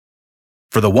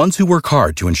For the ones who work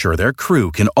hard to ensure their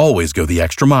crew can always go the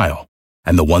extra mile,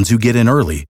 and the ones who get in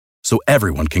early so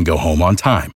everyone can go home on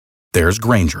time, there's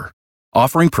Grainger,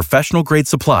 offering professional-grade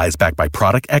supplies backed by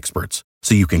product experts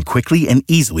so you can quickly and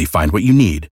easily find what you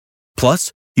need.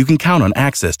 Plus, you can count on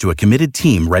access to a committed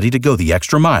team ready to go the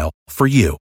extra mile for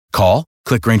you. Call,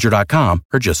 click Grainger.com,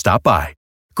 or just stop by.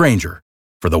 Grainger,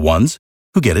 for the ones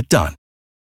who get it done.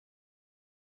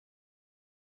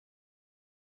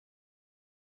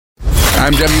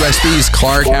 I'm WSB's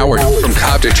Clark Howard from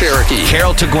Cobb to Cherokee,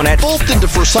 Carroll to Gwinnett, Fulton to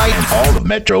Forsyth, all of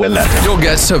Metro 11. You'll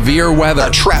get severe weather,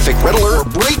 A traffic red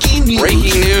alert, breaking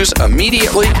news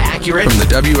immediately accurate from the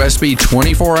WSB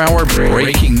 24-hour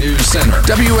Breaking News Center.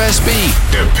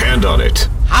 WSB. Depend on it.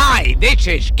 Hi, this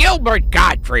is Gilbert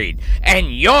Gottfried,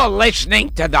 and you're listening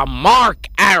to the Mark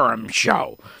Arum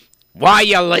Show. Why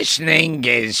you're listening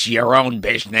is your own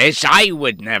business. I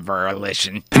would never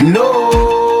listen.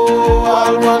 No,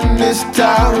 I want this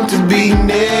town to be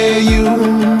near you.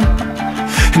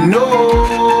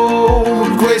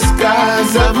 No gray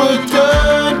skies ever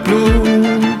turn blue.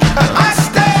 I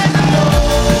stand alone.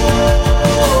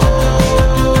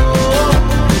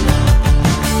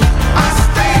 I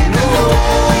stand alone.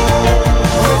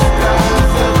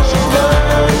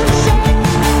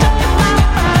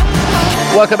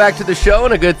 Welcome back to the show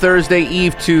and a good Thursday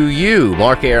Eve to you.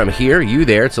 Mark Arum here, you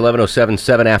there. It's 11:07,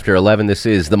 7 after 11. This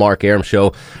is the Mark Arum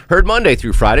Show. Heard Monday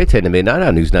through Friday, 10 to midnight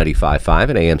on News 95.5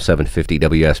 and AM 750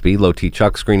 WSB. Low T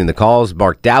Chuck screening the calls.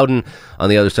 Mark Dowden on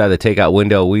the other side of the takeout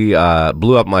window. We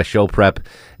blew up my show prep,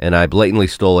 and I blatantly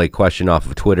stole a question off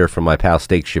of Twitter from my pal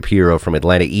Steak Shapiro from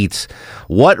Atlanta Eats.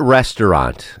 What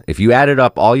restaurant, if you added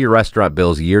up all your restaurant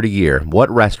bills year to year,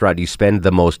 what restaurant do you spend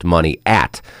the most money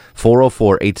at?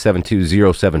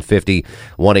 404-872-0750,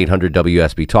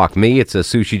 1-800-WSB-TALK. Me, it's a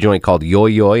sushi joint called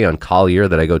Yoi Yoi on Collier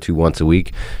that I go to once a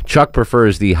week. Chuck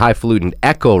prefers the highfalutin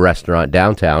Echo restaurant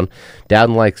downtown.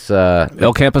 Dowden likes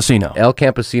El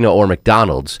Campesino or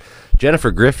McDonald's.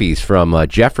 Jennifer Griffey's from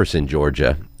Jefferson,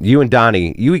 Georgia. You and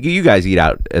Donnie, you guys eat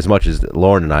out as much as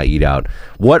Lauren and I eat out.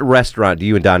 What restaurant do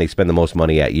you and Donnie spend the most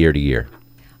money at year to year?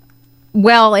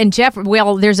 Well,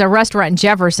 there's a restaurant in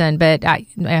Jefferson, but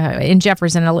in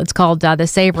Jefferson it's called the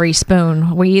Savory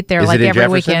Spoon. We eat there every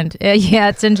Jefferson? weekend. Yeah,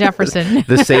 it's in Jefferson.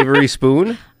 The Savory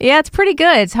Spoon? Yeah, it's pretty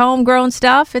good. It's homegrown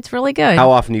stuff. It's really good.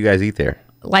 How often do you guys eat there?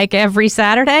 Like every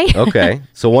Saturday. Okay,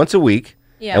 so once a week.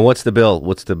 Yeah. And what's the bill?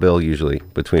 What's the bill usually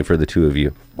for the two of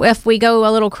you? If we go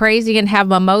a little crazy and have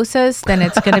mimosas, then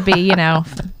it's going to be, $50,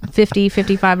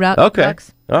 $55. Okay.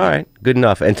 Bucks. All right. Good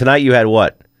enough. And tonight you had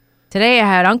what? Today I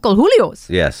had Uncle Julio's.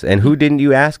 Yes. And who didn't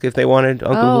you ask if they wanted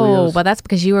Uncle Julio's? Oh, but that's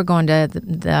because you were going to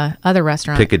the other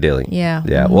restaurant. Piccadilly. Yeah.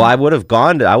 Yeah. Mm-hmm. Well, I would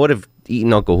have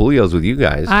eaten Uncle Julio's with you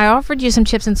guys. I offered you some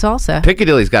chips and salsa.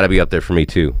 Piccadilly's got to be up there for me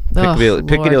too.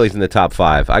 Piccadilly's in the top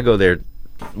 5. I go there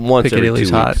once every 2 weeks.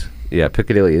 Hot. Yeah,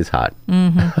 Piccadilly is hot.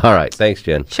 Mm-hmm. All right. Thanks,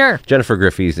 Jen. Sure. Jennifer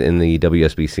Griffey's in the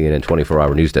WSB CNN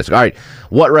 24-hour news desk. All right.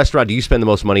 What restaurant do you spend the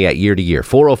most money at year to year?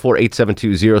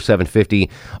 404-872-0750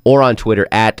 or on Twitter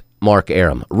at Mark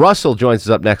Arum. Russell joins us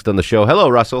up next on the show. Hello,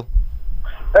 Russell.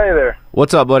 Hey there.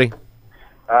 What's up, buddy?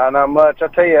 Not much. I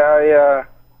tell you, I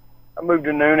moved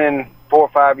to Noonan 4 or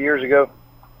 5 years ago,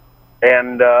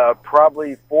 and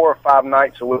probably 4 or 5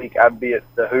 nights a week I'd be at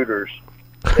the Hooters.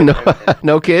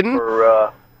 No kidding?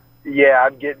 Yeah,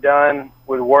 I'd get done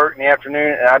with work in the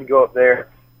afternoon, and I'd go up there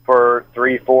for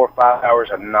 3, 4, 5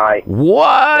 hours a night.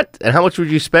 What? And how much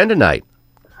would you spend a night?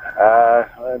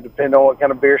 Depending on what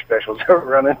kind of beer specials they were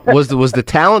running. Was the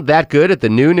talent that good at the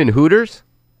Noonan Hooters?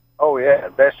 Oh yeah,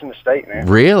 best in the state, man.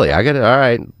 Really? I got it. All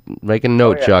right, making a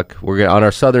note, yeah. Chuck. We're on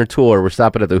our southern tour. We're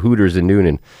stopping at the Hooters in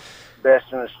Noonan.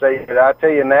 Best in the state, but I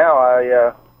tell you now,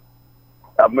 I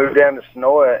moved down to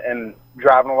Sonoya and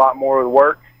driving a lot more with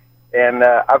work. And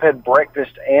I've had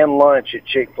breakfast and lunch at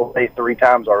Chick-fil-A 3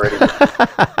 times already.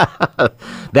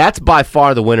 That's by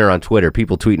far the winner on Twitter.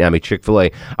 People tweeting at me,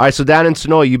 Chick-fil-A. All right, so down in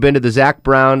Sonoya, you been to the Zach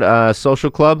Brown Social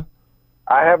Club?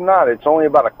 I have not. It's only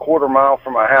about a quarter mile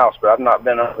from my house, but I've not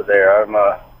been over there.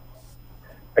 I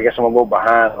guess I'm a little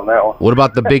behind on that one. What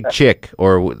about the Big Chick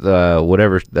or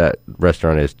whatever that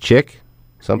restaurant is? Chick?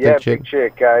 Something yeah, Chick? Big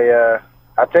Chick. I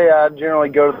tell you, I generally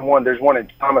go to the one. There's one in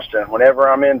Thomaston. Whenever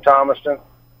I'm in Thomaston,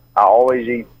 I always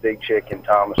eat Big Chick in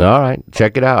Thomaston. All right,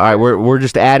 check it out. All right, we're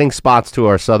just adding spots to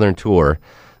our southern tour.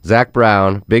 Zach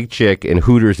Brown, Big Chick, and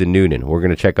Hooters in Noonan. We're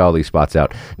going to check all these spots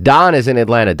out. Don is in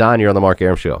Atlanta. Don, you're on the Mark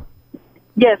Arum Show.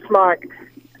 Yes, Mark.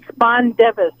 Spawn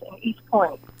Devis in East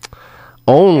Point.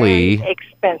 Only very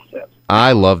expensive.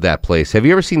 I love that place. Have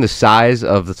you ever seen the size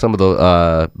of some of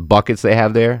the buckets they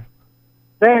have there?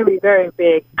 Very, very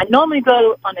big. I normally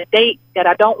go on a date that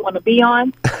I don't want to be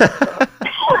on.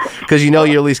 Because you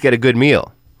at least get a good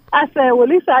meal. I said, well, at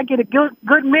least I get a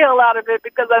good meal out of it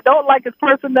because I don't like his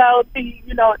personality,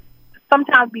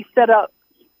 sometimes be set up.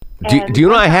 Do you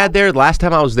know what I had there last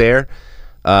time I was there?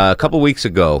 A couple weeks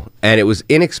ago, and it was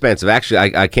inexpensive.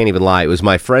 Actually, I can't even lie. It was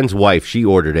my friend's wife. She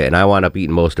ordered it, and I wound up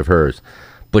eating most of hers.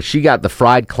 But she got the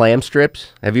fried clam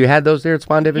strips. Have you had those there at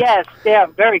Spondivits? Yes, they are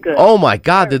very good. Oh, my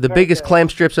God. They're the biggest clam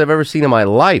strips I've ever seen in my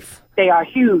life. They are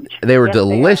huge. They were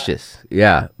delicious.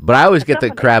 Yeah. But I always get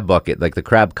the crab bucket, like the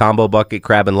crab combo bucket,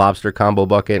 crab and lobster combo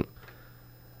bucket.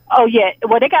 Oh, yeah.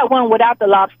 Well, they got one without the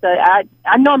lobster. I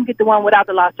know I'm get the one without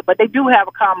the lobster, but they do have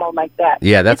a combo like that.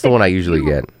 Yeah, that's the one I usually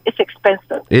get. It's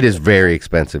expensive. It is very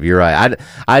expensive. You're right.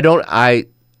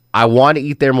 I want to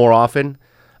eat there more often.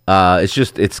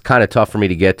 It's kind of tough for me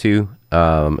to get to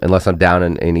unless I'm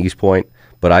down in East Point.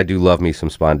 But I do love me some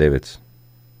Spondivits.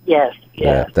 Yes.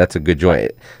 Yeah, that's a good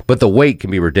joint. But the weight can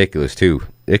be ridiculous, too.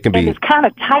 It can be. It's kind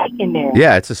of tight in there.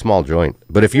 Yeah, it's a small joint.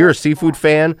 But if you're a seafood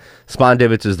fan,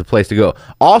 Spondivits is the place to go.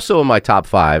 Also in my top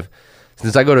 5,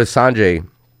 since I go to Sanjay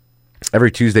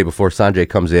every Tuesday before Sanjay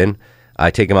comes in,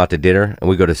 I take him out to dinner, and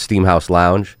we go to Steamhouse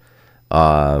Lounge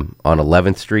on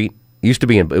 11th Street.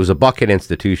 It was a Buckhead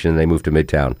institution, and they moved to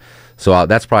Midtown. So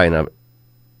that's probably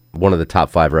one of the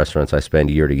top 5 restaurants I spend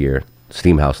year to year.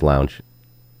 Steamhouse Lounge,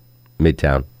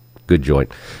 Midtown. Good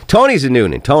joint. Tony's in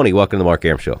Noonan. Tony, welcome to the Mark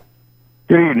Arum Show.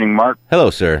 Good evening, Mark. Hello,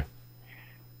 sir.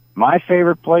 My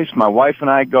favorite place my wife and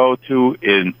I go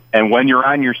to and when you're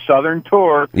on your southern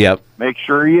tour, make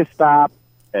sure you stop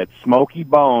at Smoky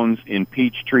Bones in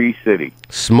Peachtree City.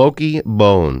 Smoky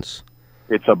Bones.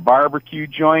 It's a barbecue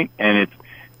joint, and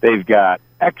they've got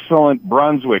excellent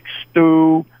Brunswick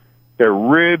stew, their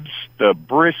ribs, the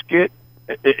brisket.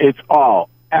 It's all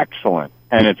excellent,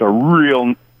 and it's a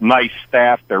real nice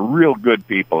staff. They're real good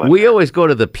people. We always go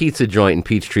to the pizza joint in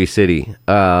Peachtree City.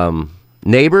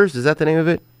 Neighbors, is that the name of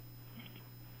it?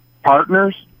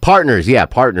 Partners? Partners, yeah,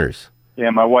 Partners.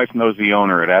 Yeah, my wife knows the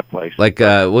owner of that place. Like,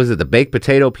 was it the baked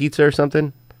potato pizza or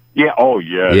something? Yeah, oh,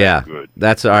 yeah. Yeah, that's good.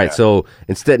 That's all right. Yeah. So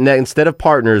instead of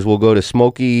Partners, we'll go to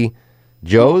Smoky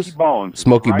Joe's?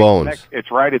 Smoky Bones.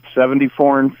 It's right at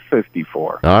 74 and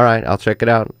 54. All right, I'll check it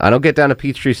out. I don't get down to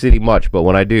Peachtree City much, but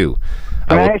when I do...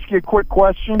 Can I ask you a quick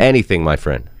question? Anything, my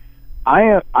friend.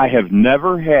 I have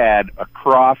never had a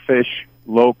crawfish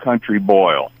low country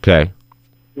boil. Okay.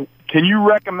 Can you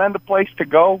recommend a place to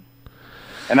go?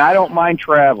 And I don't mind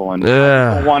traveling.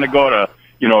 I don't want to go to,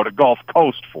 the Gulf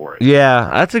Coast for it. Yeah,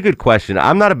 that's a good question.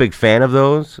 I'm not a big fan of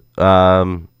those.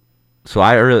 So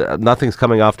nothing's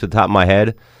coming off to the top of my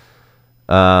head.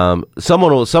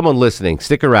 Someone listening,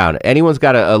 stick around. Anyone's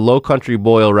got a low country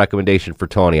boil recommendation for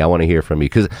Tony? I want to hear from you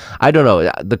because I don't know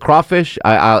the crawfish.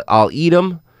 I'll eat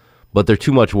them, but they're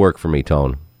too much work for me,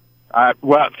 Tone. I've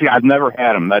never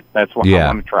had them. That's why I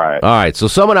want to try it. All right, so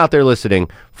someone out there listening,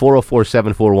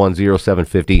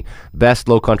 404-741-0750, best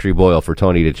low country boil for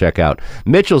Tony to check out.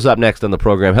 Mitchell's up next on the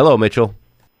program. Hello, Mitchell.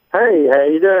 Hey, how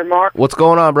you doing, Mark? What's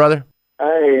going on, brother?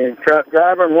 Hey, truck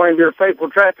driver and one of your faithful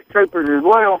traffic troopers as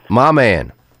well. My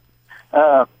man.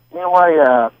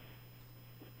 Anyway,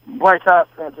 place I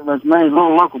spent in this main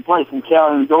little local place in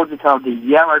Calhoun, Georgia called the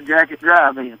Yellow Jacket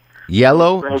Drive-In.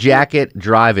 Yellow Jacket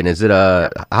Drive-In. Is it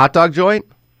a hot dog joint?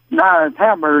 No, it's a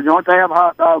hamburger joint. They have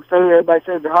hot dogs too. Everybody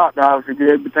says the hot dogs are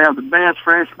good, but they have the best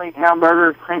fresh meat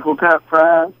hamburgers, crinkle cut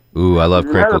fries. Ooh, I love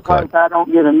crinkle cut. Another place I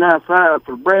don't get enough of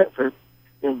for breakfast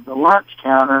is the lunch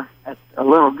counter at a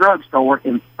little drugstore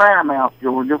in Fairmount,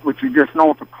 Georgia, which is just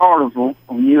north of Cartersville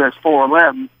on US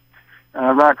 411,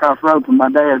 right across the road from my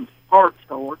dad's parts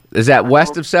store. Is that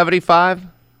west of 75?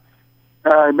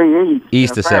 It'd be east.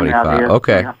 East of 75,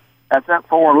 okay. Yeah. That's at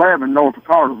 411 north of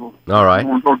Cartersville. All right.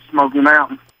 Towards Smoky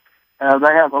Mountain.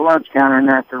 They have a lunch counter in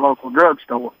there at their local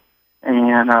drugstore.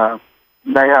 And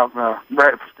they have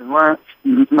breakfast and lunch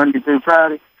Monday through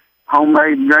Friday.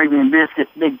 Homemade gravy and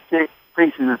biscuits, big thick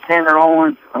pieces of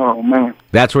tenderloin. Oh, man.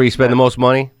 That's where you spend the most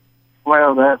money?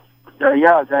 Well, that's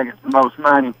Yellow Jacket's the most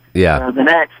money. Yeah. The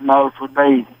next most would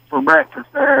be for breakfast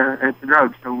there at the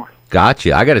drugstore.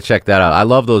 Gotcha. I got to check that out. I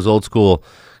love those old school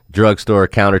drugstore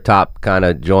countertop kind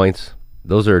of joints.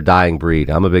 Those are a dying breed.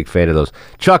 I'm a big fan of those.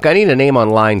 Chuck, I need a name on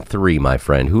line 3, my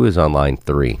friend. Who is on line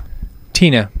 3?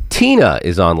 Tina. Tina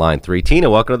is on line 3. Tina,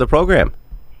 welcome to the program.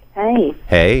 Hey.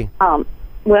 Hey. Well,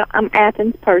 I'm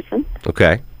Athens person.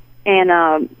 Okay. And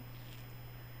I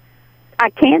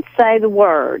can't say the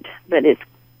word, but it's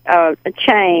a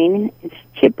chain. It's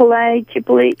Chipotle.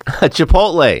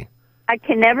 Chipotle. I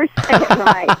can never say it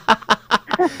right.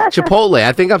 Chipotle.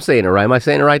 I think I'm saying it right. Am I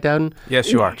saying it right, Dowden?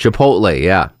 Yes, you are. Chipotle,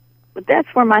 yeah. But that's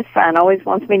where my son always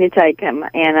wants me to take him.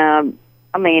 And,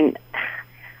 I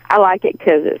I like it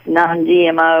because it's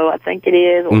non-GMO, I think it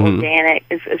is, or organic.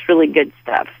 It's really good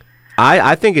stuff.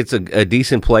 I think it's a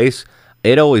decent place.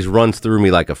 It always runs through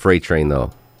me like a freight train,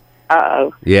 though.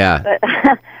 Uh-oh. Yeah. But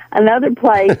another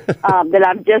place that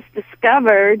I've just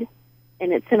discovered,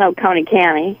 and it's in Oconee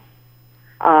County.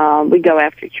 We go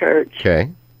after church.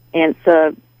 Okay. And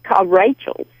it's called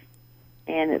Rachel's.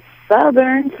 And it's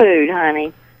Southern food,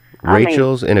 honey.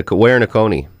 Rachel's where in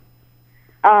Oconee?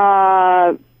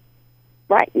 Right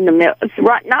in the middle. It's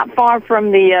right, not far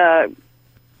from the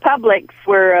Publix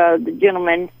where the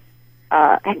gentleman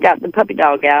got the puppy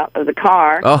dog out of the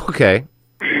car. Oh, okay.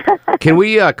 Can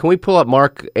we pull up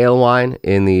Mark Aylwine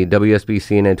in the WSB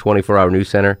CNN 24-hour news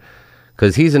center?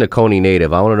 Because he's an Oconee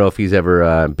native. I want to know if he's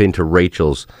ever been to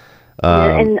Rachel's.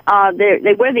 And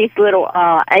they wear these little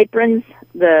aprons.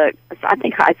 I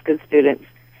think high school students,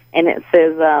 and it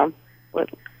says,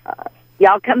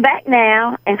 "Y'all come back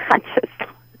now." And I just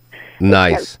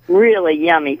nice, really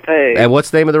yummy food. And what's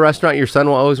the name of the restaurant your son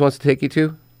always wants to take you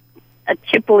to? A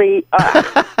Chipley.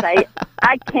 I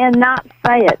cannot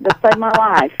say it to save my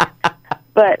life,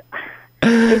 but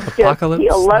it's just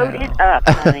he'll load it up,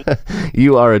 honey.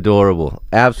 You are adorable,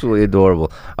 absolutely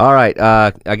adorable. All right,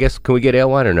 I guess can we get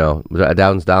Aylwine or no?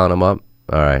 Downs dialing him up.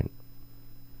 All right.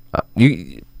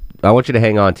 I want you to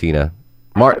hang on, Tina.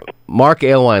 Mark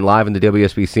Aylwine live in the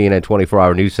WSB CNN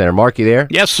 24-hour news center. Mark, you there?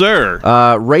 Yes, sir.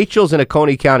 Rachel's in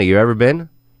Oconee County. You ever been?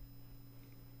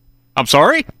 I'm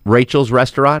sorry? Rachel's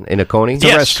restaurant in Oconee? It's a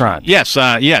restaurant. Yes,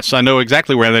 yes. I know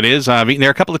exactly where that is. I've eaten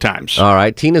there a couple of times. All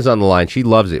right. Tina's on the line. She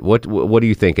loves it. What do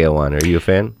you think, Aylwine? Are you a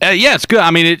fan? Yeah, it's good.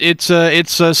 I mean, it's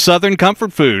Southern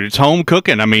comfort food. It's home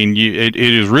cooking. I mean, it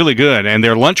is really good. And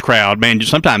their lunch crowd, man,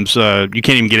 sometimes you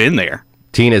can't even get in there.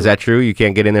 Tina, is that true? You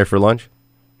can't get in there for lunch?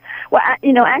 Well,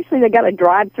 actually, they got a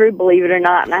drive-through, believe it or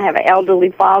not, and I have an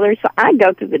elderly father, so I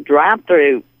go through the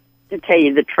drive-through to tell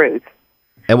you the truth.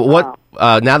 And what?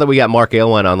 Now that we got Mark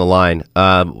Aylwine on the line,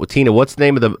 Tina, what's the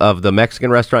name of the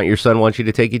Mexican restaurant your son wants you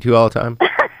to take you to all the time?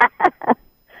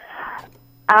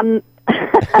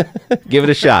 Give it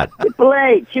a shot.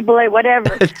 Chipotle,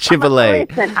 whatever. Chipotle.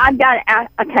 Listen,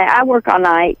 I work all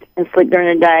night and sleep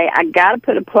during the day. I got to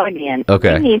put a plug in.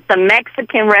 Okay. We need some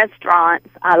Mexican restaurants.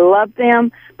 I love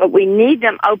them, but we need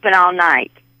them open all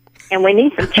night. And we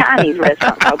need some Chinese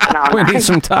restaurants open all night. We need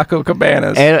some taco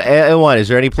cabanas. And is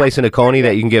there any place in Oconee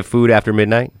that you can get food after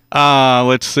midnight?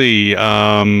 Let's see.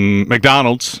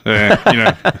 McDonald's.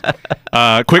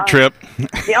 Quick Trip.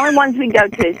 The only ones we go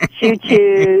to is Choo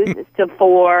Choo's. It's till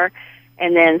 4.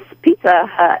 And then Pizza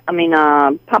Hut.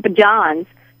 Papa John's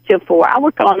till 4. I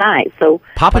work all night, so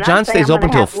Papa John's stays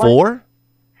open till 4.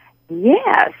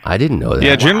 Yes. I didn't know that.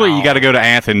 Yeah, generally you got to go to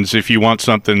Athens if you want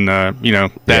something, that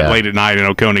late at night in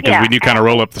Oconee, because we do kind of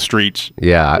roll up the streets.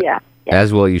 Yeah.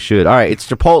 As well you should. All right, it's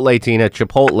Chipotle, Tina.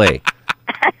 Chipotle.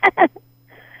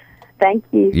 Thank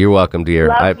you. You're welcome, dear.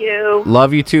 Love you.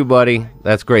 Love you too, buddy.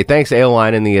 That's great. Thanks,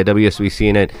 Aylwine in the WSB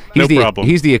CNN. No problem.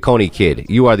 He's the Oconee kid.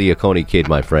 You are the Oconee kid,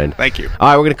 my friend. Thank you. All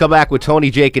right, we're going to come back with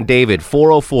Tony, Jake, and David.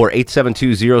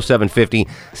 404-872-0750.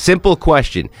 Simple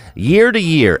question. Year to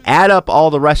year, add up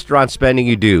all the restaurant spending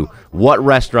you do. What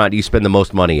restaurant do you spend the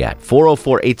most money at?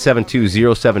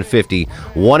 404-872-0750.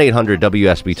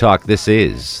 1-800-WSB-TALK. This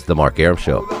is The Mark Arum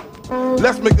Show.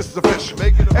 Let's make this official.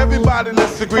 Everybody,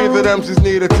 let's agree that MCs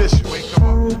need a tissue.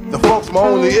 The folks my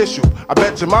only issue. I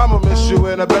bet your mama miss you,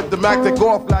 and I bet the Mac take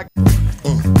off like.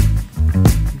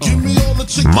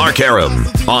 Mark Arum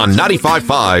on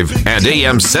 95.5 and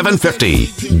AM 750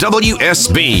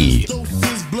 WSB.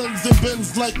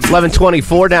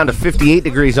 11:24 down to 58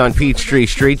 degrees on Peachtree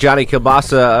Street. Johnny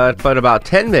Kilbasa put about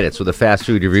 10 minutes with a fast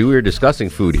food review. We were discussing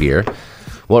food here.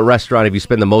 What restaurant have you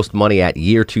spent the most money at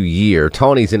year to year?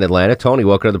 Tony's in Atlanta. Tony,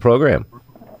 welcome to the program.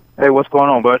 Hey, what's going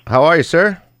on, bud? How are you,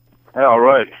 sir? Hey, all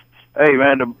right. Hey,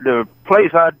 man, the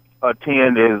place I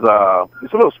attend is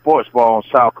it's a little sports bar on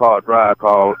South Car Drive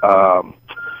called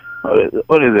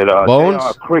what is it? Bones?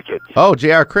 JR Crickets. Oh,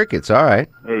 JR Crickets. All right.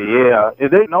 Yeah,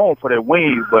 they're known for their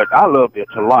wings, but I love their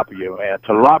tilapia, man.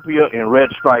 Tilapia and red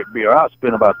stripe beer. I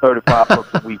spend about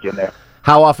 $35 a week in there.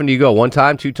 How often do you go? One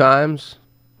time, 2 times?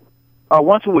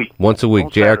 Once a week. Once a week,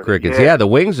 JR Crickets. Yeah, the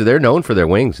wings, they're known for their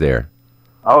wings there.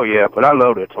 Oh, yeah, but I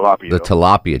love the tilapia. The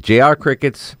tilapia. JR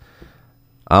Crickets.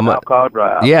 South Car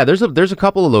Drive. Yeah, there's a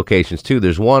couple of locations, too.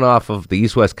 There's one off of the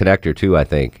East-West Connector, too, I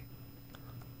think.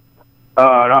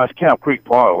 No, it's Camp Creek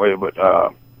Parkway, but a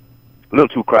little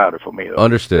too crowded for me. Though.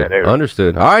 Understood.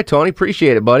 Understood. All right, Tony,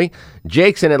 appreciate it, buddy.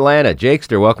 Jake's in Atlanta.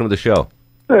 Jakester, welcome to the show.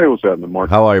 Hey, what's happening, Mark?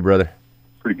 How are you, brother?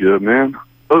 Pretty good, man.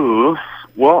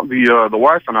 Well, the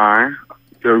wife and I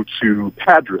go to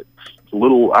Patrick's It's a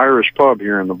little Irish pub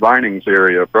here in the Vinings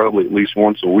area, probably at least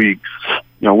once a week.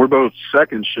 We're both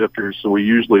second shifters, so we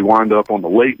usually wind up on the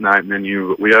late night menu,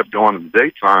 but we have gone in the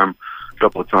daytime a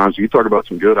couple of times. You talk about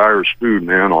some good Irish food,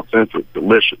 man, authentic,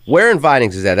 delicious. Where in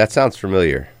Vinings is that? That sounds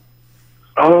familiar.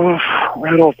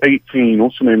 Right off 18.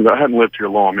 What's the name of that? I hadn't lived here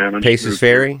long, man. Paces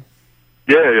Ferry?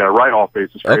 Yeah, right off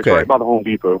Paces Ferry. Okay. It's right by the Home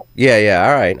Depot. Yeah,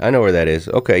 all right. I know where that is.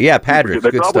 Okay, yeah, Padraig's,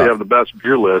 They good probably stuff. have the best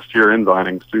beer list here in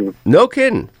Vinings, too. No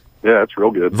kidding. Yeah, it's real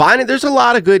good. Vinings, there's a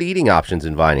lot of good eating options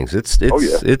in Vinings.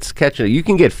 It's catching it. You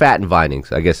can get fat in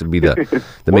Vinings, I guess would be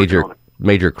the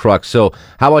major crux. So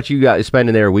how about you guys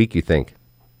spending there a week, you think?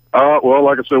 Well,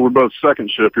 like I said, we're both second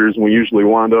shifters, and we usually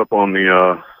wind up on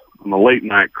the late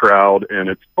night crowd, and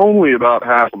it's only about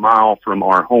half a mile from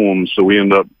our home, so we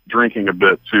end up drinking a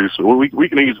bit too. So we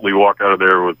can easily walk out of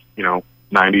there with $90,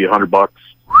 $100.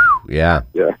 Yeah.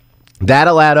 Yeah.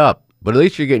 That'll add up, but at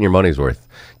least you're getting your money's worth.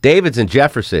 David's in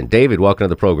Jefferson. David, welcome to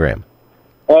the program.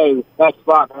 Hey, thanks a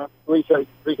lot, man. Appreciate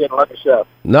the show.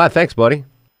 No, thanks, buddy.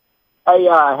 Hey,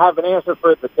 I have an answer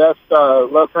for the best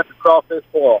low country crawfish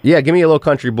boil. Yeah, give me a Low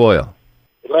Country boil.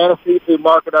 Atlanta Seafood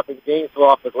Market up in Gainesville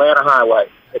off Atlanta Highway.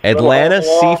 It's Atlanta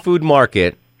Seafood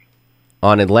Market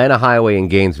on Atlanta Highway in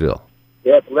Gainesville.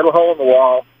 Yeah, it's a little hole in the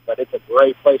wall, but it's a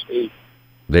great place to eat.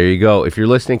 There you go. If you're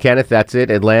listening, Kenneth, that's it.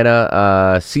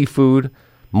 Atlanta Seafood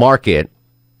Market,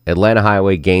 Atlanta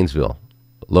Highway, Gainesville.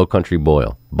 Low Country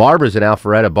boil. Barbara's in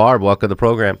Alpharetta. Barb, welcome to the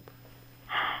program.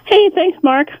 Hey, thanks,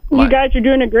 Mark. You guys are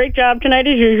doing a great job tonight,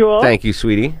 as usual. Thank you,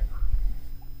 sweetie.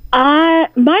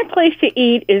 My place to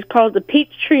eat is called the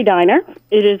Peachtree Diner.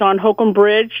 It is on Holcomb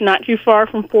Bridge, not too far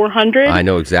from 400. I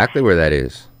know exactly where that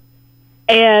is.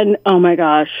 And, oh my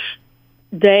gosh,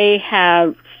 they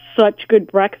have such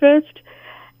good breakfast,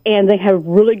 and they have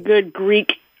really good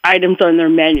Greek items on their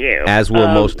menu. As will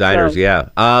most diners, yeah.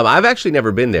 I've actually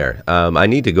never been there. I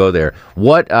need to go there.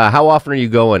 How often are you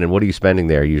going, and what are you spending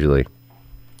there usually?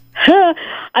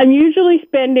 I'm usually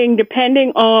spending,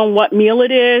 depending on what meal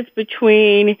it is,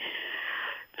 between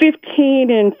 $15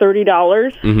 and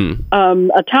 $30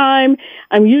 a time.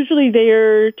 I'm usually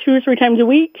there 2 or 3 times a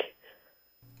week.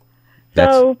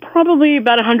 So probably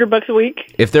about $100 a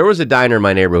week. If there was a diner in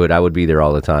my neighborhood, I would be there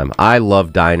all the time. I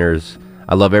love diners.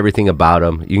 I love everything about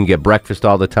them. You can get breakfast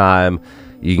all the time.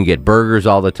 You can get burgers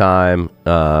all the time.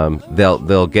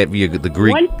 They'll get you the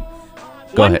Greek.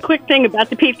 One quick thing about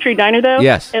the Peachtree Diner, though.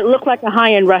 Yes. It looked like a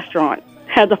high-end restaurant.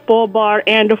 Has a full bar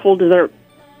and a full dessert.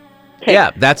 Cake.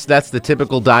 Yeah, that's the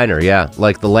typical diner, yeah.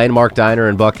 Like the Landmark Diner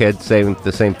in Buckhead,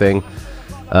 the same thing.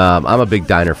 I'm a big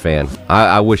diner fan.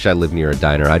 I wish I lived near a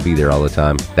diner. I'd be there all the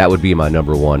time. That would be my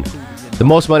number one. The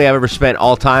most money I've ever spent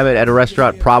all time at a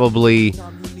restaurant, probably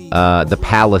the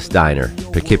Palace Diner,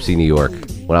 Poughkeepsie, New York.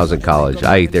 When I was in college,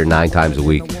 I ate there 9 times a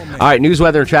week. All right, news,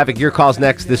 weather, and traffic. Your calls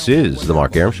next. This is the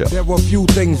Mark Arum Show. There were few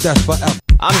things that's forever.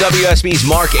 I'm WSB's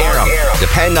Mark Arum.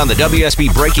 Depend on the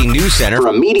WSB Breaking News Center for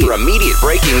immediate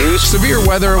breaking news, severe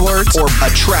weather alerts, or a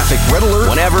traffic red alert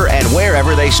whenever and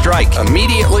wherever they strike.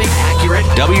 Immediately accurate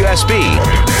WSB.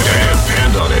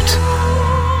 Depend on it.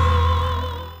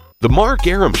 The Mark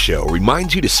Arum Show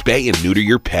reminds you to spay and neuter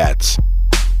your pets.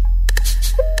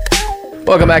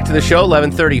 Welcome back to the show,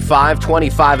 11:35,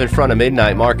 25 in front of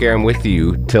midnight. Mark Arum with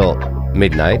you till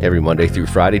midnight, every Monday through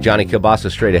Friday. Johnny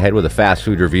Kilbasa straight ahead with a fast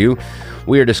food review.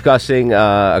 We are discussing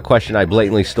a question I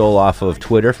blatantly stole off of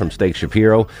Twitter from Steak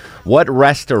Shapiro. What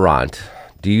restaurant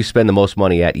do you spend the most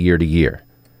money at year to year?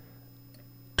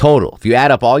 Total. If you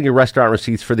add up all your restaurant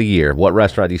receipts for the year, what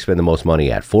restaurant do you spend the most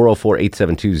money at?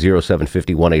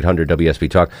 404-872-0750,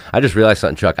 1-800-WSB-TALK. I just realized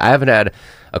something, Chuck. I haven't had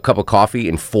a cup of coffee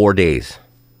in 4 days.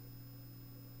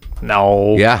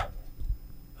 No. Yeah.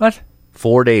 What?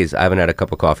 4 days I haven't had a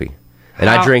cup of coffee. And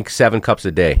I drink 7 cups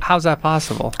a day. How's that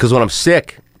possible? Because when I'm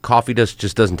sick, coffee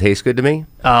just doesn't taste good to me.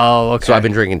 Oh, okay. So I've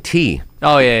been drinking tea.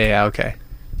 Oh, yeah, okay.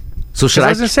 So should I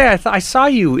was going to say, I saw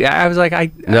you. I was like,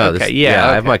 No, okay, okay. okay.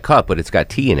 I have my cup, but it's got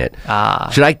tea in it.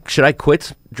 Should I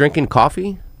quit drinking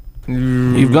coffee?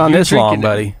 You've gone this long,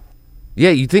 buddy.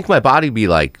 Yeah, you'd think my body would be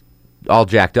like all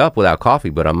jacked up without coffee,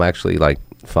 but I'm actually like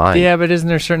fine. Yeah, but isn't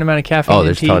there a certain amount of caffeine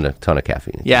in tea? Oh, there's ton of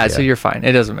caffeine. Yeah, so you're fine.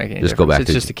 It doesn't make any difference. Just go back it's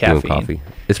to just a caffeine. doing coffee.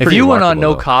 It's if pretty you went on no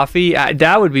remarkable, though. coffee,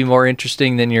 that would be more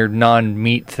interesting than your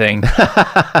non-meat thing.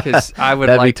 Because I would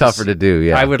That'd like be tougher to do,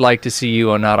 yeah. I would like to see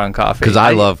you not on coffee.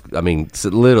 Because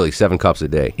literally 7 cups a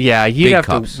day. Yeah, you'd Big have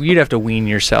cups. to wean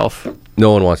yourself.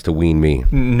 No one wants to wean me.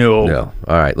 No.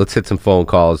 All right, let's hit some phone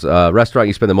calls. Restaurant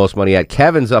you spend the most money at.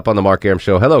 Kevin's up on the Mark Arum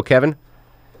Show. Hello, Kevin.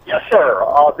 Yes, sir.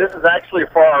 This is actually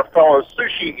for our fellow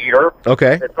sushi eater.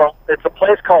 Okay. It's a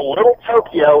place called Little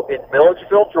Tokyo in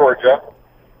Milledgeville, Georgia.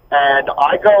 And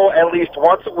I go at least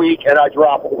once a week, and I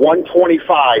drop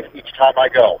 $125 each time I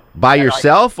go. By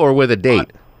yourself or with a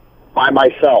date? By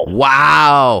myself.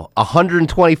 Wow.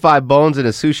 125 bones in a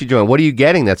sushi joint. What are you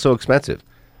getting that's so expensive?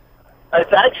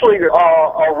 It's actually a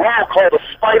roll called a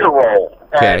spider roll,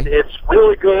 and it's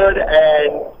really good.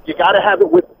 And you got to have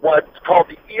it with what's called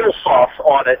the eel sauce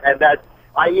on it, and that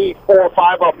I eat 4 or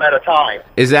 5 of them at a time.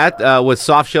 Is that with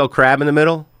soft shell crab in the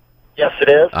middle? Yes, it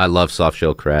is. I love soft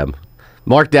shell crab.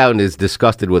 Mark Dowden is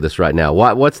disgusted with us right now.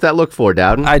 What's that look for,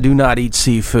 Dowden? I do not eat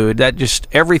seafood. That just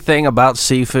everything about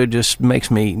seafood just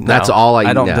makes me. No, That's all I eat.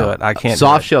 I don't now. do it. I can't.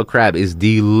 Soft shell crab is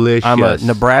delicious. I'm a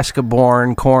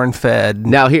Nebraska-born, corn-fed.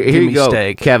 Now here you go,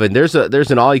 steak. Kevin. There's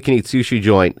an all-you-can-eat sushi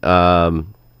joint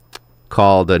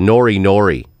called Nori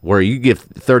Nori, where you give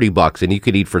 $30 and you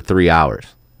could eat for 3 hours.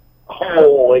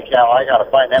 Holy cow! I gotta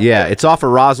find that. Yeah, it's off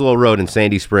of Roswell Road in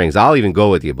Sandy Springs. I'll even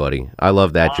go with you, buddy. I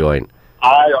love that joint.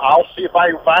 I'll see if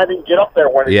I can find it and get up there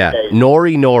one of these days.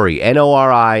 Nori Nori,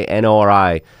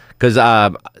 Nori. Because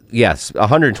yes,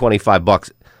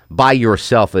 $125 by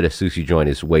yourself at a sushi joint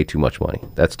is way too much money.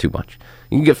 That's too much.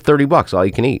 You can get $30 all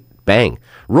you can eat. Bang.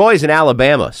 Roy's in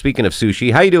Alabama. Speaking of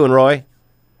sushi, how you doing, Roy?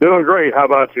 Doing great. How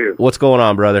about you? What's going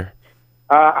on, brother?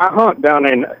 I hunt down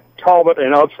in Talbot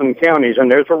and Upson counties,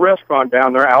 and there's a restaurant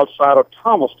down there outside of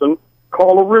Thomaston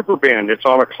called a River Bend. It's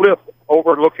on a cliff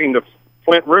overlooking the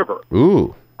Flint River.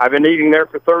 Ooh. I've been eating there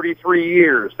for 33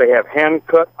 years. They have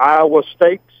hand-cut Iowa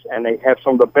steaks, and they have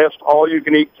some of the best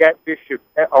all-you-can-eat catfish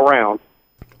around.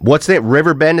 What's that?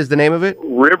 River Bend is the name of it?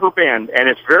 River Bend, and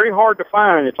it's very hard to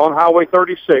find. It's on Highway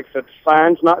 36. The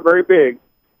sign's not very big,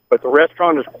 but the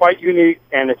restaurant is quite unique,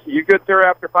 and if you get there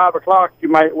after 5 o'clock, you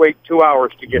might wait 2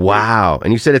 hours to get there. Wow.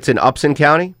 And you said it's in Upson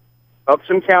County?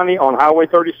 Upson County on Highway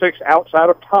 36 outside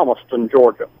of Thomaston,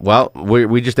 Georgia. Well,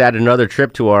 we just added another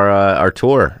trip to our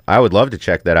tour. I would love to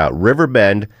check that out. River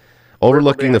Bend,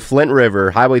 overlooking the Flint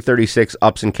River, Highway 36,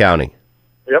 Upson County.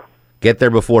 Yep. Get there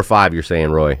before 5, you're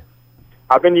saying, Roy.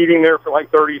 I've been eating there for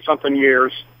like 30-something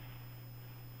years.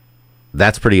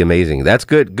 That's pretty amazing. That's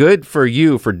good. Good for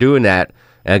you for doing that,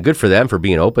 and good for them for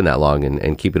being open that long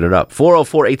and keeping it up.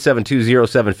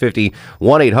 404-872-0750,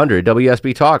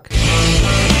 1-800-WSB-TALK.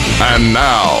 And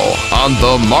now, on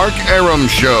the Mark Arum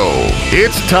Show,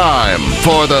 it's time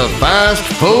for the Fast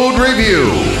Food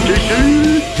Review.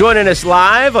 Joining us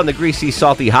live on the Greasy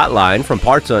Salty Hotline from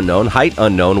parts unknown, height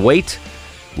unknown, weight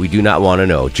we do not want to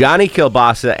know. Johnny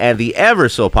Kilbasa and the ever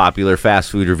so popular Fast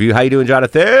Food Review. How you doing,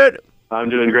 Jonathan? I'm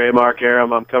doing great, Mark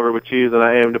Arum. I'm covered with cheese, and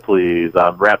I aim to please.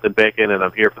 I'm wrapped in bacon, and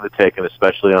I'm here for the taking,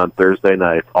 especially on Thursday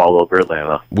nights all over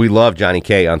Atlanta. We love Johnny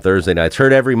K on Thursday nights.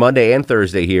 Heard every Monday and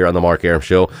Thursday here on the Mark Arum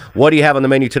Show. What do you have on the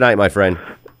menu tonight, my friend?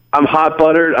 I'm hot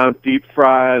buttered, I'm deep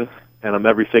fried, and I'm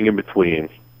everything in between.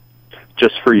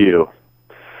 Just for you.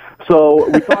 So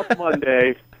we talked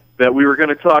Monday that we were going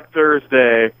to talk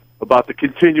Thursday about the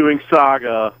continuing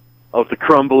saga of the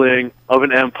crumbling of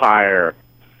an empire.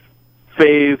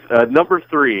 Phase number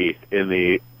 3 in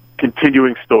the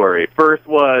continuing story. First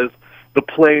was the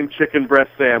plain chicken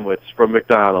breast sandwich from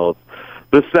McDonald's.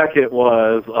 The second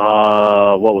was,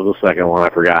 what was the second one? I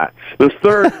forgot. The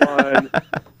third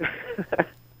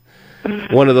one.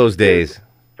 One of those days.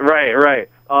 Right.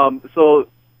 So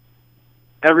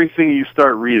everything you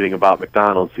start reading about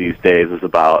McDonald's these days is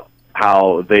about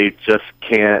how they just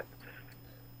can't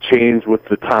change with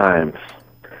the times.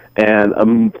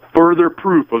 And further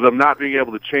proof of them not being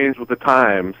able to change with the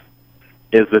times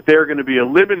is that they're going to be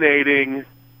eliminating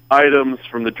items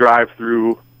from the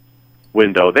drive-through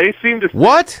window. They seem to...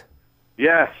 What?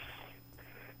 Yes.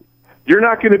 You're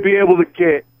not going to be able to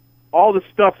get all the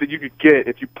stuff that you could get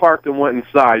if you parked and went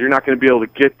inside. You're not going to be able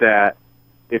to get that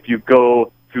if you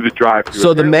go through the drive-through.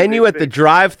 So the menu at the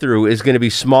drive-through is going to be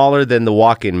smaller than the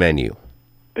walk-in menu.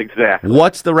 Exactly.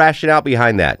 What's the rationale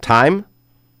behind that? Time?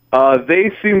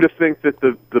 They seem to think that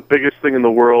the biggest thing in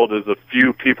the world is a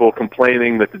few people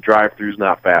complaining that the drive-thru's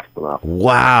not fast enough.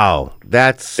 Wow.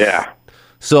 That's... Yeah.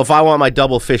 So if I want my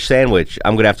double fish sandwich,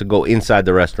 I'm going to have to go inside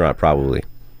the restaurant probably.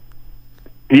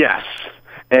 Yes.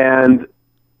 And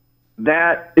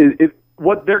that is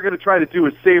what they're going to try to do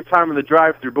is save time in the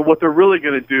drive-thru, but what they're really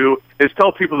going to do is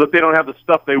tell people that they don't have the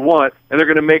stuff they want, and they're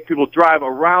going to make people drive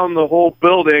around the whole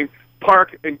building,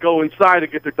 park, and go inside to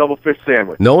get their double fish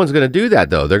sandwich. No one's going to do that,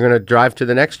 though. They're going to drive to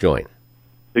the next joint.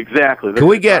 Exactly. Can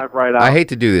we get, right out. I hate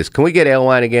to do this, can we get ale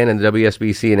wine again in the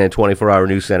WSBC and then 24-hour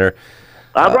news center?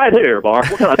 I'm right here, Mark.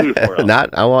 What can I do for you?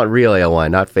 I want real ale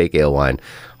wine, not fake ale wine.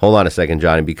 Hold on a second,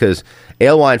 Johnny, because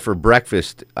ale wine for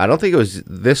breakfast, I don't think it was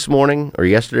this morning or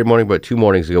yesterday morning, but 2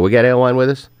 mornings ago. We got ale wine with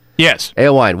us? Yes.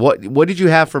 Ale wine. What did you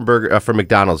have from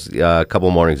McDonald's a couple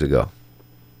mornings ago?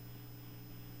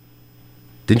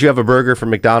 Did you have a burger from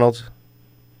McDonald's?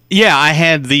 Yeah, I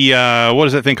had the what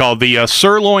is that thing called? The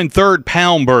sirloin third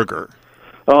pound burger.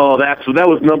 Oh, that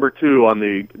was number 2 on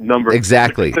the number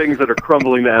Exactly. things that are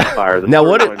crumbling the empire. The Now,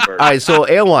 sirloin burger. all right, so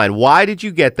Airline, why did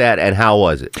you get that, and how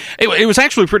was it? It was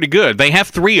actually pretty good. They have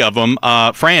 3 of them.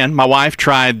 Fran, my wife,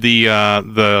 tried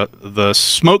the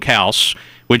smokehouse,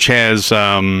 which has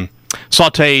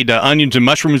sautéed onions and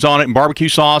mushrooms on it and barbecue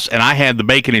sauce, and I had the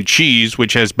bacon and cheese,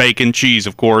 which has bacon, cheese,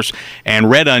 of course, and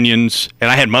red onions, and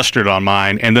I had mustard on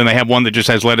mine, and then they have one that just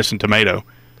has lettuce and tomato.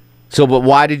 So, but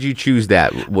why did you choose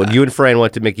that? When you and Fran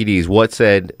went to Mickey D's, what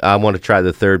said, I want to try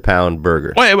the third pound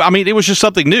burger? Well, I mean, it was just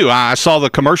something new. I saw the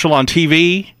commercial on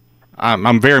TV.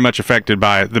 I'm very much affected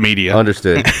by the media.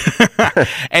 Understood.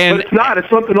 And but it's not. It's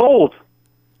something old.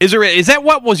 Is that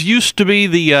what was used to be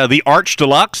the Arch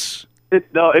Deluxe?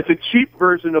 No, it's a cheap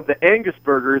version of the Angus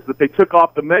burgers that they took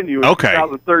off the menu in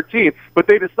 2013. But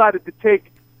they decided to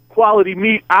take quality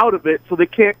meat out of it, so they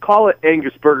can't call it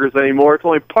Angus burgers anymore. It's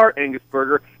only part Angus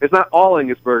burger. It's not all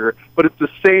Angus burger, but it's the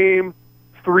same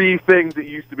 3 things that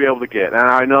you used to be able to get. And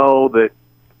I know that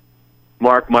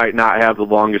Mark might not have the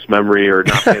longest memory or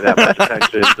not pay that much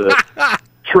attention to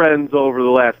trends over the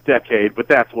last decade, but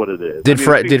that's what it is. Did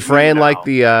Fran like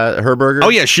the her burger? Oh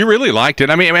yeah, she really liked it.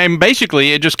 I mean,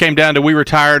 basically, it just came down to we were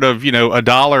tired of $1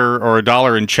 or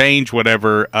 $1 and change,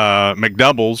 whatever,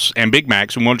 McDoubles and Big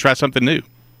Macs, and wanted to try something new.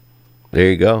 There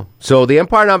you go. So the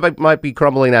empire might be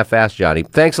crumbling that fast, Johnny.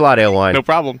 Thanks a lot, Airline. No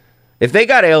problem. If they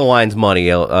got Airline's money,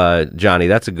 Johnny,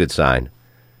 that's a good sign.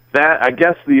 That, I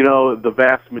guess, the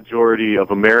vast majority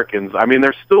of Americans, I mean,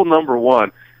 they're still number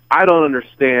 1. I don't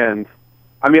understand.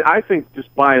 I mean, I think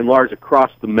just by and large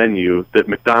across the menu that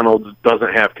McDonald's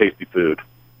doesn't have tasty food.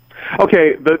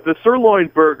 Okay, the sirloin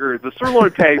burger, the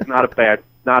sirloin patty is not a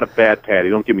bad patty.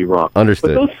 Don't get me wrong.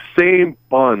 Understood. But those same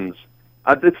buns,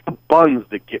 it's the buns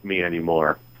that get me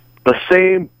anymore. The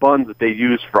same buns that they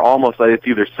use for almost, it's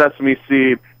either sesame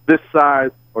seed this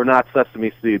size or not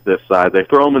sesame seed this size. They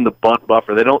throw them in the bun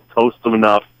buffer. They don't toast them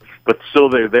enough, but still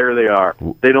there they are.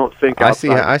 They don't think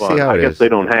outside I see how it is. I guess they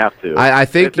don't have to. I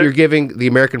think you're giving the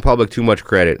American public too much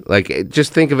credit. Like,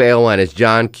 just think of Airline as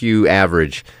John Q.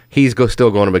 Average. He's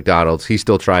still going to McDonald's. He's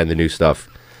still trying the new stuff.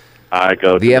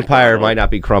 The empire might not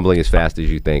be crumbling as fast as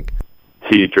you think.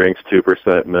 He drinks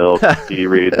 2% milk. He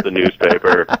reads the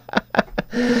newspaper.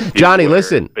 Johnny,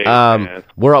 listen,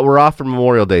 we're off for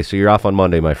Memorial Day, so you're off on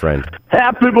Monday, my friend.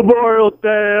 Happy Memorial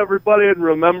Day, everybody, and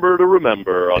remember to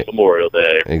remember on Memorial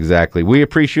Day. Exactly. We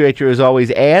appreciate you as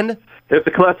always, and if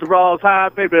the cholesterol is high,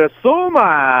 baby, so am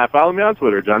I. Follow me on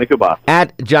Twitter, Johnny Kilbasa.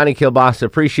 At Johnny Kilbasa.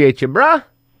 Appreciate you, bruh.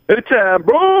 Anytime,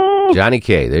 bro. Johnny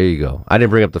K. There you go. I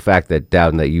didn't bring up the fact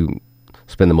that you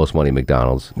spend the most money at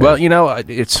McDonald's. Well,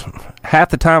 it's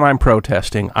half the time I'm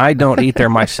protesting. I don't eat there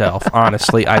myself.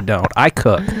 Honestly, I don't. I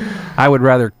cook. I would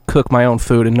rather cook my own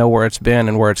food and know where it's been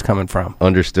and where it's coming from.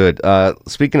 Understood.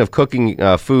 Speaking of cooking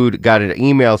food, got an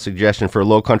email suggestion for a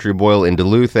Low Country Boil in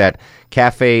Duluth at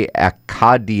Cafe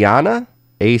Acadiana,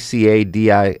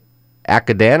 A-C-A-D-I,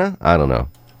 Acadana? I don't know.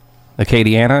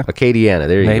 Acadiana? Acadiana,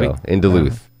 there you go, in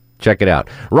Duluth. Check it out.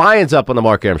 Ryan's up on the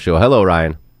Mark Arum Show. Hello,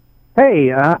 Ryan.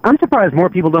 Hey, I'm surprised more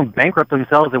people don't bankrupt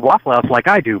themselves at Waffle House like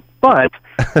I do. But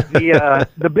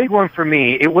the big one for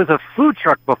me, it was a food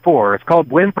truck before. It's called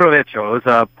Buen Provecho. It was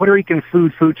a Puerto Rican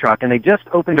food truck, and they just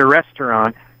opened a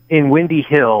restaurant in Windy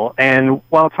Hill. And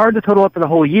while it's hard to total up for the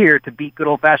whole year to beat good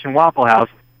old-fashioned Waffle House,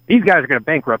 these guys are going to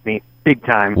bankrupt me big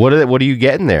time. What are you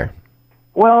getting there?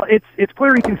 Well, it's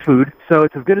Puerto Rican food, so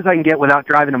it's as good as I can get without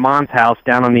driving to Mom's house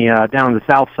down on the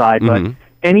south side. But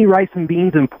any rice and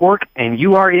beans and pork, and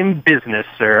you are in business,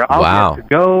 sir. I'll get to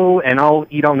go, and I'll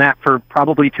eat on that for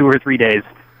probably 2 or 3 days.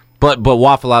 But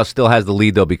Waffle House still has the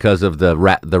lead, though, because of the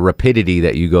rapidity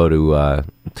that you go to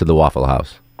the Waffle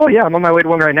House. Oh, yeah, I'm on my way to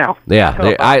one right now.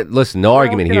 Yeah, listen, no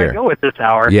argument here. I go at this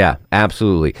hour? Yeah,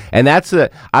 absolutely. And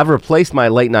I've replaced my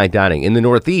late night dining. In the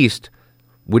Northeast,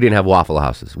 we didn't have Waffle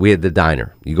Houses. We had the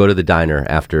diner. You go to the diner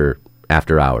after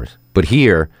hours. But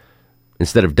here,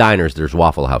 instead of diners, there's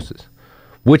Waffle Houses.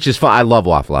 Which is fine. I love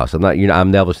Waffle House.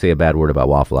 I'm never say a bad word about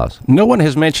Waffle House. No one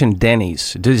has mentioned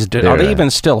Denny's. Are they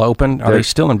even still open? Are they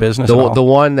still in business? The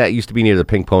one that used to be near the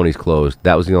Pink Pony's closed.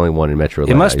 That was the only one in Metro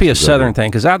Atlanta. It must be a Southern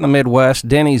thing, because out in the Midwest,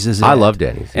 Denny's is. I love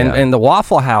Denny's, and the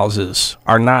Waffle Houses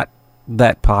are not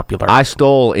that popular. I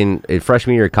stole in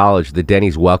freshman year of college the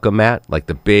Denny's welcome mat, like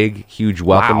the big, huge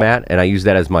welcome mat, and I used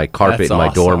that as my carpet in my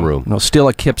dorm room. No, steal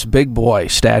a Kip's Big Boy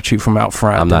statue from out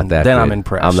front. I'm not that then good. I'm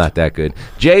impressed. I'm not that good.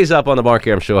 Jay's up on the Mark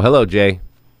Arum Show. Hello, Jay.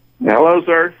 Hello,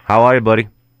 sir. How are you, buddy?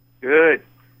 Good.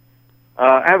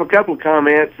 I have a couple of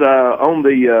comments on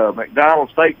the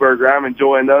McDonald's steak burger. I'm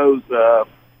enjoying those.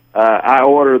 I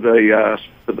order the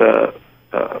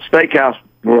steakhouse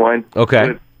one.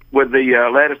 Okay. With the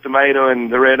lettuce, tomato,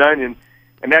 and the red onion,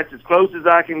 and that's as close as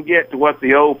I can get to what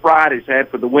the old Fridays had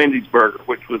for the Wendy's burger,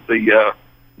 which was the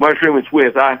mushroom and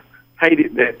Swiss. I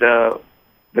hated that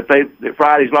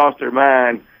Fridays lost their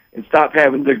mind and stopped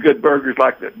having the good burgers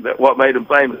like what made them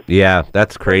famous. Yeah,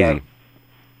 that's crazy.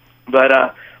 But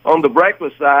on the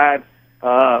breakfast side,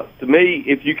 to me,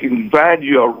 if you can find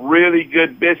you a really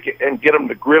good biscuit and get them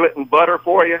to grill it in butter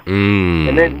for you,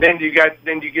 and then you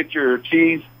get your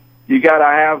cheese. You got to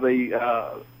have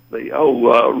the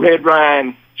red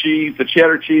rind cheese, the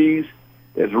cheddar cheese.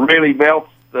 It really melts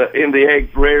in the eggs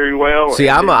very well. See,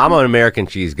 I'm an American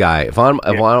cheese guy. If I'm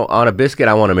on a biscuit,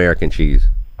 I want American cheese.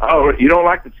 Oh, you don't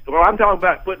like the? Well, I'm talking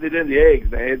about putting it in the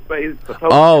eggs, man.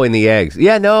 Oh, in the eggs.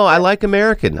 Yeah, no, I like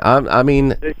American. I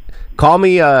mean, call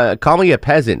me a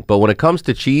peasant, but when it comes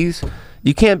to cheese,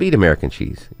 you can't beat American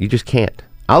cheese. You just can't.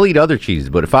 I'll eat other cheeses,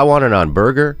 but if I want it on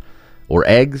burger or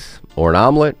eggs or an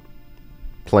omelet,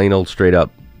 plain old straight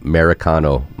up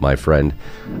Americano, my friend.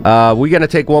 We're going to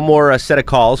take one more set of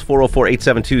calls,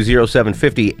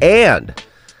 404-872-0750, and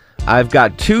I've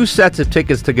got 2 sets of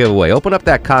tickets to give away. Open up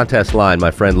that contest line,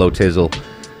 my friend Low Tizzle.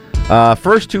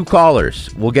 First 2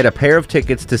 callers will get a pair of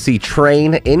tickets to see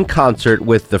Train in concert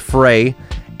with The Fray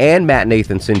and Matt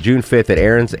Nathanson, June 5th at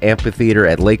Aaron's Amphitheater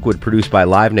at Lakewood, produced by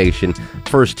Live Nation.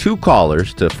 First 2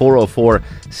 callers to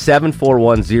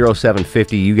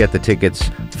 404-741-0750. You get the tickets.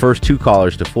 First 2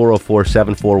 callers to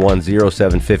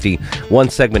 404-741-0750. 1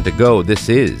 segment to go. This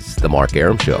is The Mark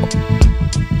Arum Show.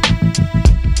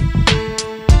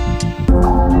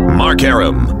 Mark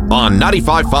Arum on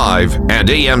 95.5 and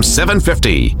AM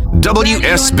 750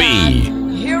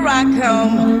 WSB. Here I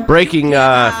come. Breaking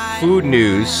food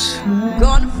news.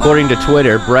 According to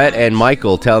Twitter, Brett and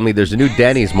Michael tell me there's a new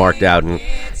Denny's marked out in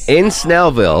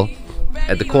Snellville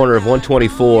at the corner of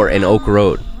 124 and Oak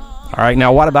Road. All right,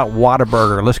 now what about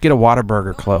Whataburger? Let's get a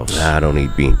Whataburger close. Nah, I don't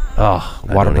eat bean. Oh,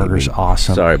 Whataburger's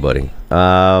awesome. Sorry, buddy.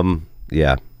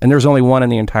 Yeah. And there's only one in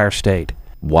the entire state.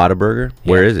 Whataburger?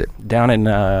 Where is it? Down in,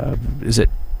 is it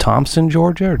Thompson,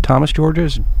 Georgia, or Thomas, Georgia?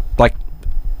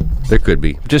 There could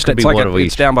be. Just could it's be like one of each.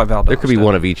 It's down by Valdosta. There could be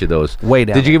one of each of those. Way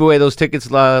down. Did you give away those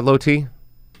tickets, Low T?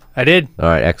 I did. All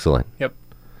right, excellent. Yep.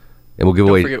 And we'll give Don't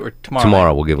away forget we're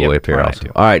tomorrow. We'll give away a pair tomorrow also. night,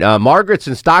 too. All right, Margaret's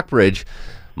in Stockbridge.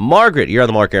 Margaret, you're on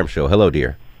the Mark Arum Show. Hello,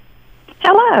 dear.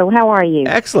 Hello, how are you?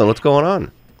 Excellent. What's going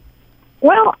on?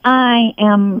 Well, I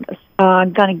am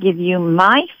going to give you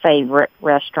my favorite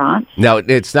restaurant. Now,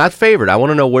 it's not favorite. I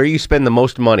want to know where you spend the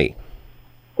most money.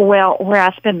 Well, where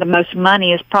I spend the most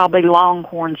money is probably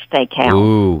Longhorn Steakhouse.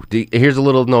 Ooh. Here's a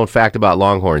little known fact about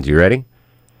Longhorns. You ready?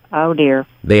 Oh, dear.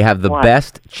 They have the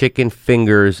best chicken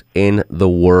fingers in the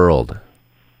world.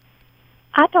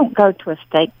 I don't go to a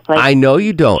steak place. I know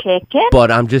you don't. Chicken? But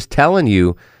I'm just telling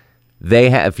you, they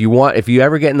have. If you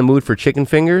ever get in the mood for chicken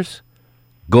fingers,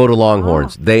 go to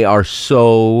Longhorns. They are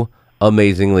so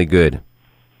amazingly good.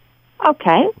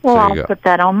 Okay. Well, There you I'll go. put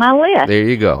that on my list. There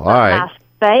you go. All right. My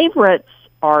favorites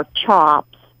are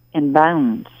chops and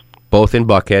bones, Both in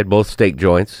Buckhead, both steak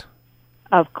joints.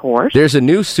 of course. There's a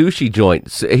new sushi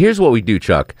joint. Here's what we do,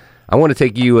 Chuck. I want to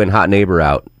take you and Hot Neighbor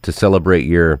out to celebrate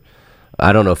your...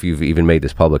 I don't know if you've even made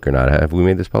this public or not. Have we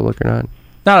made this public or not?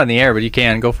 Not on the air, but you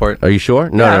can. Go for it. Are you sure?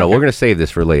 No, Yeah, no. okay. We're going to save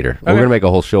this for later. We're Okay. going to make a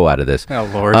whole show out of this. Oh,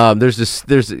 Lord.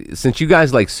 Since you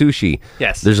guys like sushi,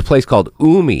 Yes. there's a place called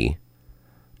Umi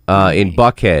in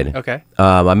Buckhead. Okay.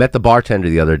 I met the bartender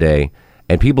the other day,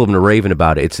 and people have been raving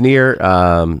about it. It's near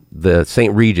the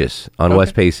St. Regis on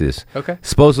West Paces. Okay.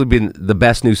 Supposedly been the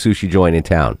best new sushi joint in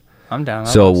town. I'm down. I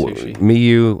So love sushi. me,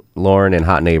 you, Lauren, and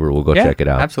Hot Neighbor will go Yeah, check it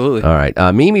out. absolutely. All right.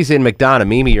 Mimi's in McDonough.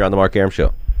 Mimi, you're on the Mark Arum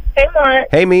Show. Hey, Mark.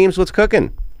 Hey, Memes, what's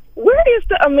cooking? Where is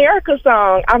the America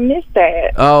song? I missed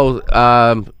that. Oh,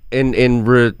 in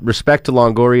respect to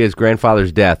Longoria's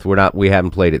grandfather's death, we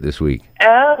haven't played it this week.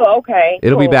 Oh, okay.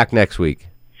 It'll be cool. back next week.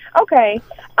 Okay.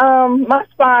 My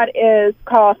spot is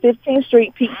called 15th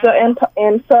Street Pizza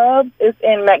and Subs. It's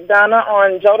in McDonough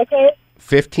on Jodocant,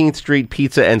 15th Street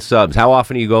Pizza and Subs. How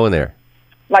often are you going there?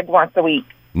 like once a week.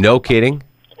 No kidding.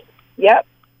 Yep.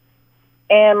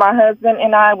 And my husband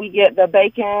and I, we get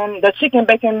the chicken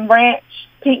bacon ranch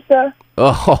pizza.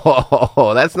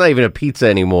 Oh, that's not even a pizza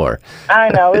anymore. I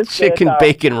know, it's good, chicken though.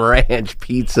 bacon ranch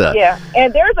pizza. Yeah.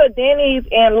 And there's a Denny's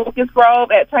in Lucas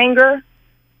Grove at Tanger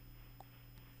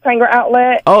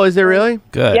Outlet. Oh, is there really?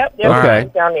 Good. Yep. There's Okay.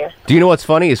 Denny's down there. Do you know what's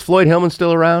funny? Is Floyd Hillman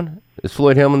still around? Is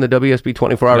Floyd Hillman the WSB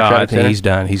 24-hour No, I traffic think center? he's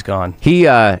done. He's gone. He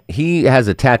has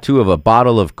a tattoo of a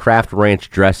bottle of Kraft Ranch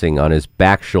dressing on his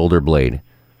back shoulder blade.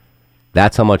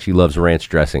 That's how much he loves ranch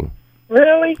dressing.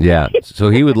 Really? Yeah. So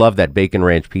he would love that bacon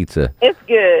ranch pizza. It's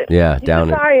good. Yeah, You down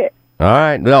should it. try it. All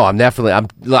right. No,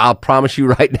 I'll promise you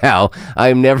right now,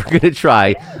 I'm never going to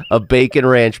try a bacon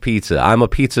ranch pizza. I'm a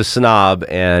pizza snob,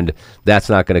 and that's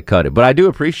not going to cut it. But I do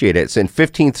appreciate it. It's in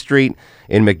 15th Street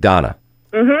in McDonough.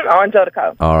 On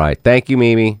Jodico. All right. Thank you,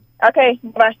 Mimi. Okay,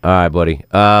 bye. All right, buddy.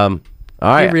 All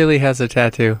right. He really has a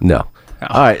tattoo. No.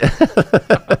 All right.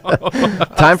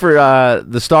 Time for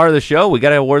the star of the show. We got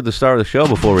to award the star of the show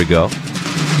before we go.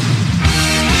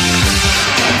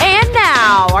 And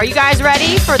now, are you guys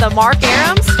ready for the Mark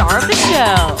Arum Star of the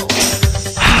Show?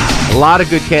 A lot of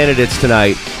good candidates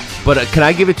tonight, but can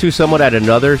I give it to someone at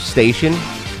another station?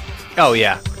 Oh,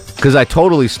 yeah. Because I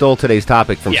totally stole today's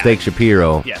topic from Steak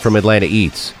Shapiro from Atlanta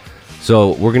Eats.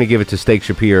 So we're going to give it to Steak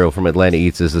Shapiro from Atlanta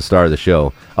Eats as the star of the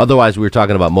show. Otherwise, we were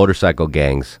talking about motorcycle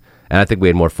gangs, and I think we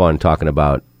had more fun talking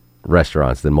about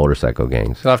restaurants than motorcycle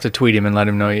gangs. So I'll have to tweet him and let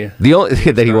him know you. The only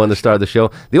that he won the star of the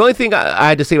show. The only thing I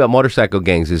had to say about motorcycle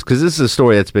gangs is, because this is a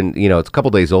story that's been, it's a couple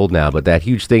days old now, but that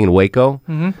huge thing in Waco.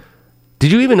 Mm-hmm.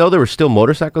 Did you even know there were still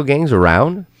motorcycle gangs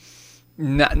around?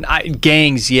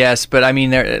 Gangs, yes, but I mean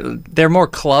they're more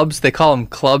clubs. They call them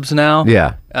clubs now.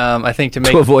 Yeah. I think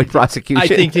to avoid prosecution. I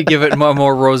think to give it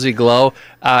more rosy glow.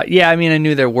 Yeah, I mean I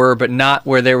knew there were, but not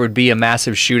where there would be a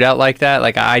massive shootout like that.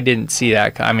 Like I didn't see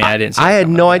that. I mean I didn't. See I had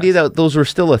no idea that those were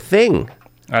still a thing.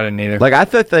 I didn't either. Like I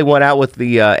thought they went out with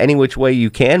the Any Which Way You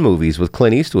Can movies with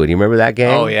Clint Eastwood. You remember that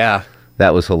gang? Oh yeah.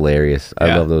 That was hilarious.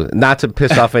 I love those. Not to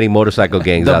piss off any motorcycle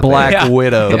gangs The out Black there.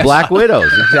 Widows. The Black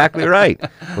Widows. Exactly right.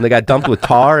 When they got dumped with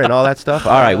tar and all that stuff.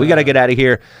 All right, we got to get out of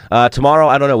here. Tomorrow,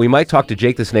 I don't know. We might talk to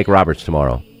Jake the Snake Roberts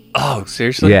tomorrow. Oh,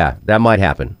 seriously? Yeah, that might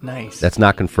happen. Nice. That's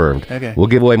not confirmed. Okay. We'll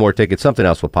give away more tickets. Something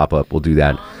else will pop up. We'll do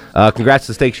that. Congrats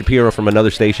to Steak Shapiro from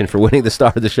another station for winning the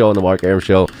star of the show on the Mark Arum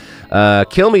Show.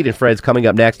 Kilmeade and Fred's coming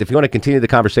up next. If you want to continue the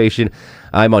conversation,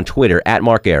 I'm on Twitter at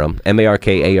Mark Arum,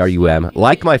 MarkArum.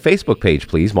 Like my Facebook page,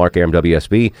 please, Mark Arum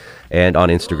WSB, and on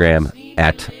Instagram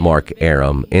at Mark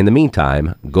Arum. In the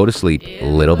meantime, go to sleep,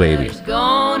 little baby.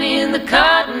 Gone in the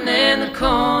cotton and the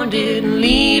corn, didn't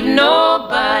leave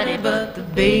nobody but the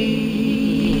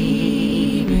baby.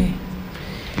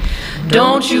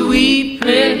 Don't you weep,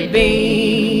 pretty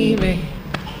baby.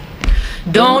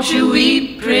 Don't you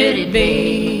weep, pretty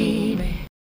baby.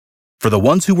 For the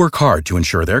ones who work hard to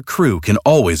ensure their crew can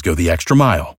always go the extra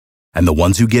mile, and the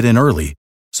ones who get in early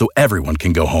so everyone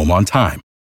can go home on time,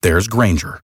 there's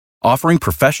Grainger, offering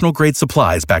professional-grade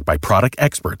supplies backed by product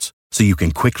experts so you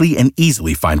can quickly and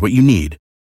easily find what you need.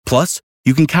 Plus,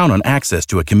 you can count on access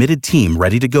to a committed team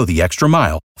ready to go the extra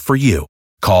mile for you.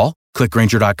 Call, click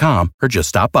Grainger.com, or just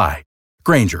stop by.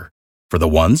 Grainger, for the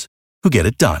ones who get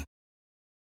it done.